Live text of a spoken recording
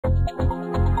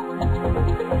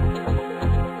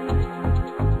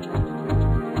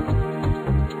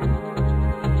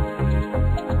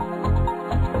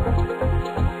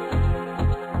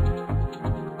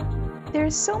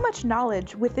is so much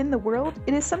knowledge within the world,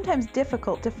 it is sometimes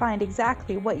difficult to find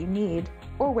exactly what you need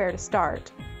or where to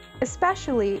start,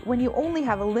 especially when you only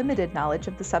have a limited knowledge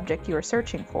of the subject you are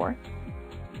searching for.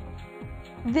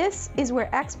 This is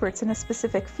where experts in a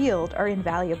specific field are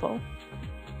invaluable.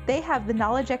 They have the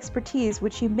knowledge expertise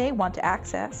which you may want to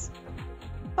access,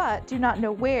 but do not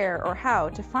know where or how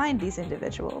to find these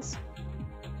individuals.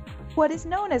 What is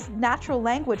known as natural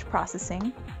language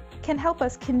processing can help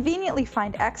us conveniently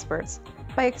find experts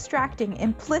by extracting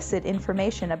implicit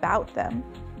information about them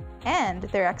and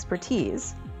their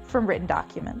expertise from written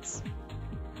documents.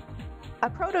 A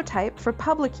prototype for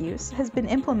public use has been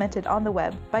implemented on the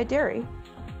web by DERI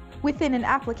within an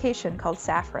application called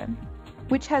Saffron,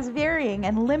 which has varying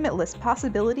and limitless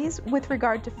possibilities with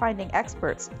regard to finding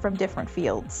experts from different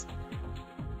fields.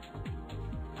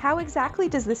 How exactly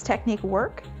does this technique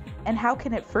work, and how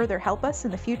can it further help us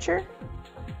in the future?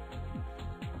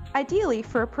 Ideally,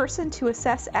 for a person to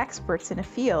assess experts in a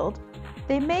field,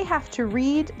 they may have to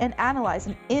read and analyze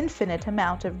an infinite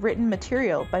amount of written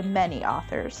material by many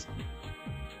authors.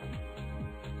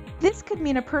 This could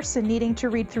mean a person needing to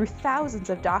read through thousands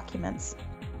of documents,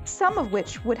 some of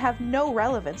which would have no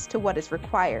relevance to what is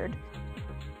required.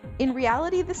 In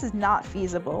reality, this is not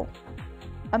feasible.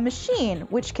 A machine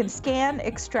which can scan,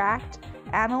 extract,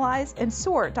 analyze, and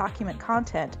sort document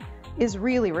content is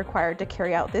really required to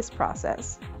carry out this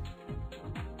process.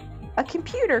 A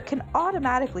computer can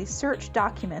automatically search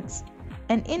documents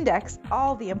and index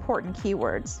all the important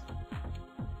keywords,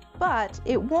 but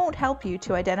it won't help you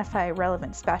to identify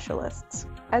relevant specialists,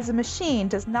 as a machine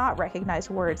does not recognize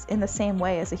words in the same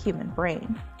way as a human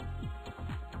brain.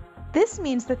 This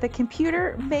means that the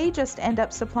computer may just end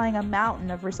up supplying a mountain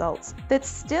of results that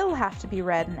still have to be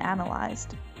read and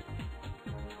analyzed.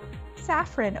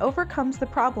 Saffron overcomes the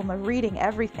problem of reading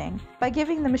everything by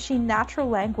giving the machine natural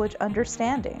language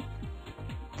understanding.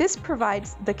 This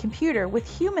provides the computer with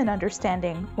human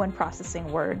understanding when processing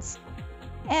words,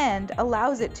 and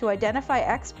allows it to identify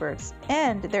experts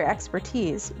and their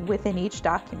expertise within each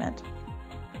document,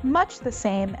 much the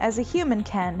same as a human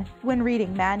can when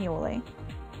reading manually.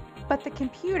 But the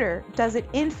computer does it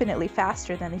infinitely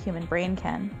faster than the human brain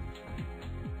can.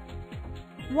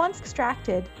 Once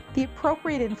extracted, the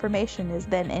appropriate information is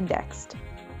then indexed.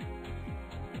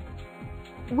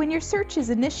 When your search is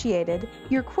initiated,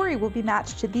 your query will be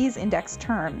matched to these indexed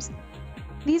terms.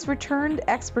 These returned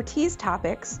expertise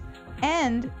topics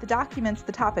and the documents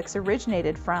the topics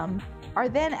originated from are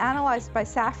then analyzed by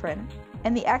Saffron,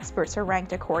 and the experts are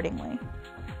ranked accordingly.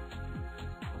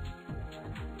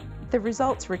 The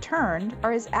results returned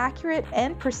are as accurate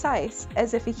and precise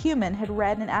as if a human had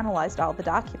read and analyzed all the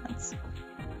documents.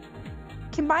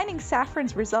 Combining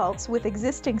Saffron's results with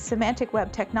existing semantic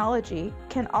web technology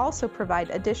can also provide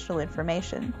additional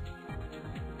information.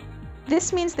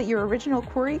 This means that your original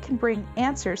query can bring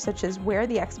answers such as where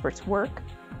the experts work,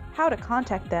 how to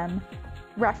contact them,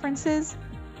 references,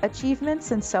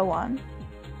 achievements, and so on.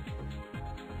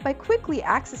 By quickly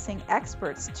accessing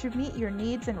experts to meet your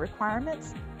needs and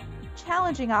requirements,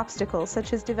 challenging obstacles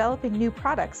such as developing new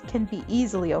products can be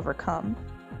easily overcome.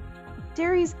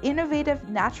 DERI's innovative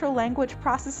natural language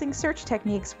processing search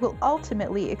techniques will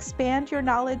ultimately expand your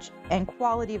knowledge and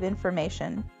quality of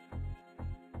information,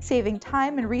 saving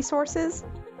time and resources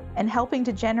and helping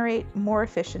to generate more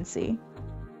efficiency.